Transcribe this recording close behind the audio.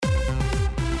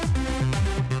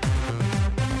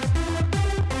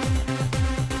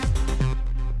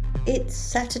It's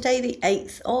Saturday the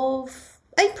 8th of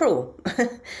April.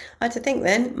 I had to think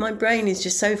then. My brain is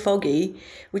just so foggy,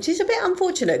 which is a bit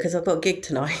unfortunate because I've got a gig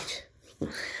tonight.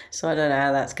 So I don't know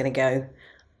how that's going to go.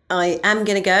 I am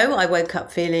going to go. I woke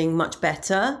up feeling much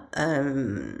better.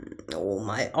 All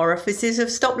my orifices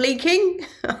have stopped leaking.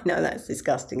 I know that's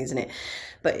disgusting, isn't it?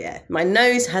 But yeah, my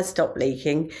nose has stopped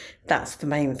leaking. That's the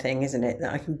main thing, isn't it?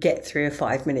 That I can get through a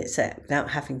 5-minute set without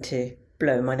having to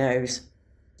blow my nose.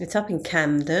 It's up in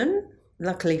Camden.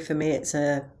 Luckily for me, it's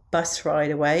a bus ride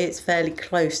away. It's fairly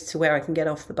close to where I can get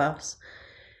off the bus,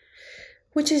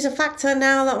 which is a factor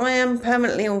now that I am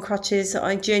permanently on crutches.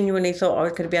 I genuinely thought I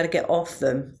was going to be able to get off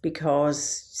them because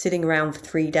sitting around for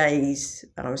 3 days,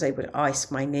 I was able to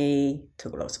ice my knee,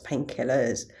 took lots of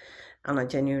painkillers, and I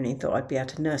genuinely thought I'd be able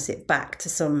to nurse it back to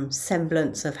some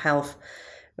semblance of health,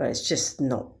 but it's just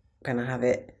not going to have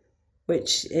it,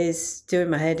 which is doing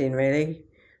my head in, really.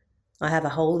 I have a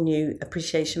whole new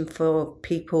appreciation for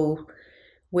people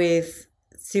with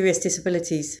serious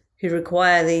disabilities who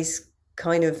require these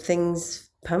kind of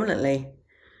things permanently.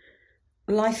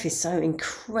 Life is so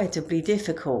incredibly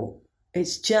difficult.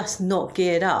 It's just not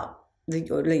geared up,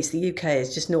 or at least the UK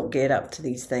is just not geared up to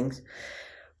these things.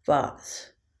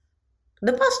 But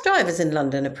the bus drivers in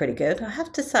London are pretty good. I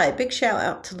have to say, big shout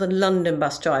out to the London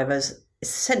bus drivers,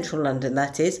 central London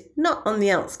that is, not on the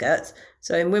outskirts.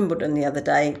 So in Wimbledon the other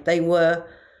day, they were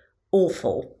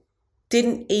awful.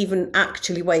 Didn't even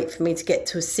actually wait for me to get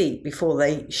to a seat before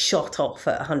they shot off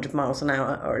at 100 miles an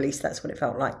hour, or at least that's what it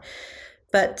felt like.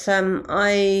 But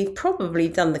I probably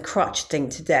done the crutch thing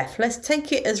to death. Let's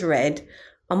take it as read.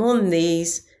 I'm on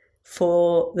these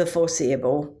for the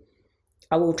foreseeable.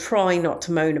 I will try not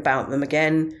to moan about them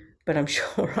again, but I'm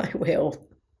sure I will.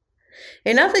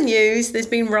 In other news, there's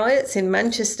been riots in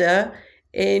Manchester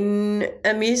in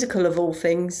a musical of all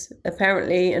things.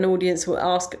 Apparently an audience were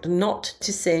asked not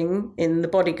to sing in The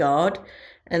Bodyguard,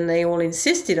 and they all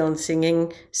insisted on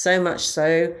singing, so much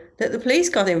so that the police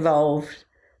got involved.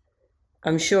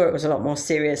 I'm sure it was a lot more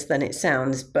serious than it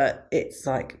sounds, but it's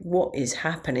like, what is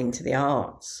happening to the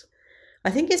arts?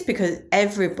 I think it's because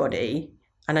everybody,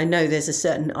 and I know there's a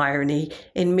certain irony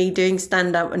in me doing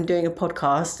stand-up and doing a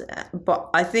podcast, but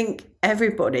I think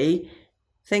everybody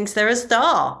thinks they're a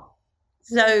star.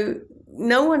 So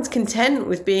no one's content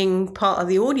with being part of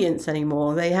the audience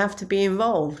anymore. They have to be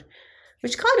involved,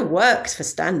 which kind of works for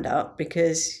stand-up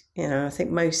because, I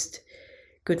think most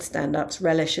good stand-ups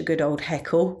relish a good old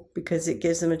heckle because it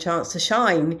gives them a chance to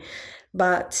shine.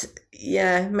 But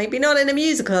yeah, maybe not in a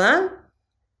musical, huh?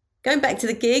 Going back to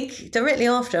the gig, directly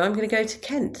after, I'm going to go to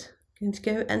Kent. I'm going to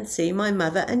go and see my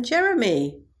mother and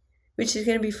Jeremy, which is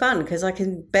going to be fun because I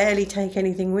can barely take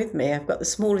anything with me. I've got the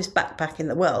smallest backpack in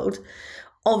the world.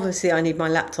 Obviously, I need my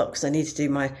laptop because I need to do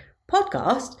my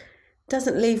podcast.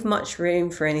 Doesn't leave much room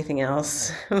for anything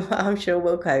else. I'm sure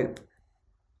we'll cope.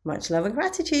 Much love and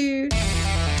gratitude.